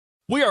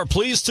We are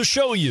pleased to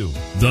show you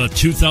the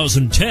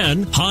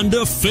 2010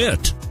 Honda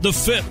Fit. The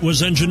Fit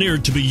was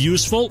engineered to be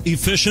useful,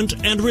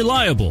 efficient, and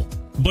reliable.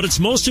 But its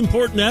most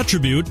important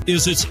attribute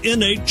is its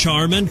innate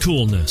charm and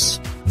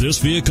coolness. This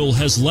vehicle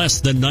has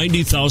less than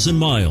 90,000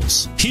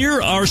 miles. Here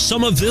are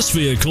some of this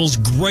vehicle's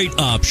great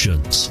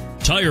options: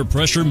 tire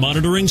pressure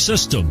monitoring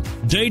system,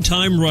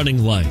 daytime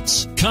running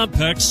lights,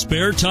 compact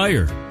spare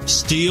tire,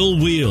 steel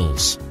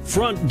wheels,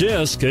 front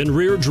disc and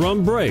rear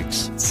drum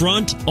brakes,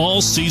 front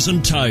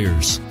all-season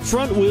tires,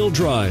 front wheel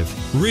drive,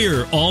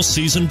 rear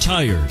all-season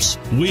tires,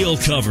 wheel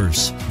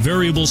covers,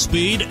 variable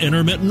speed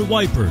intermittent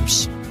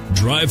wipers.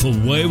 Drive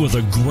away with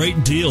a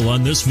great deal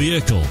on this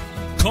vehicle.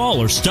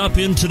 Call or stop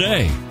in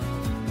today.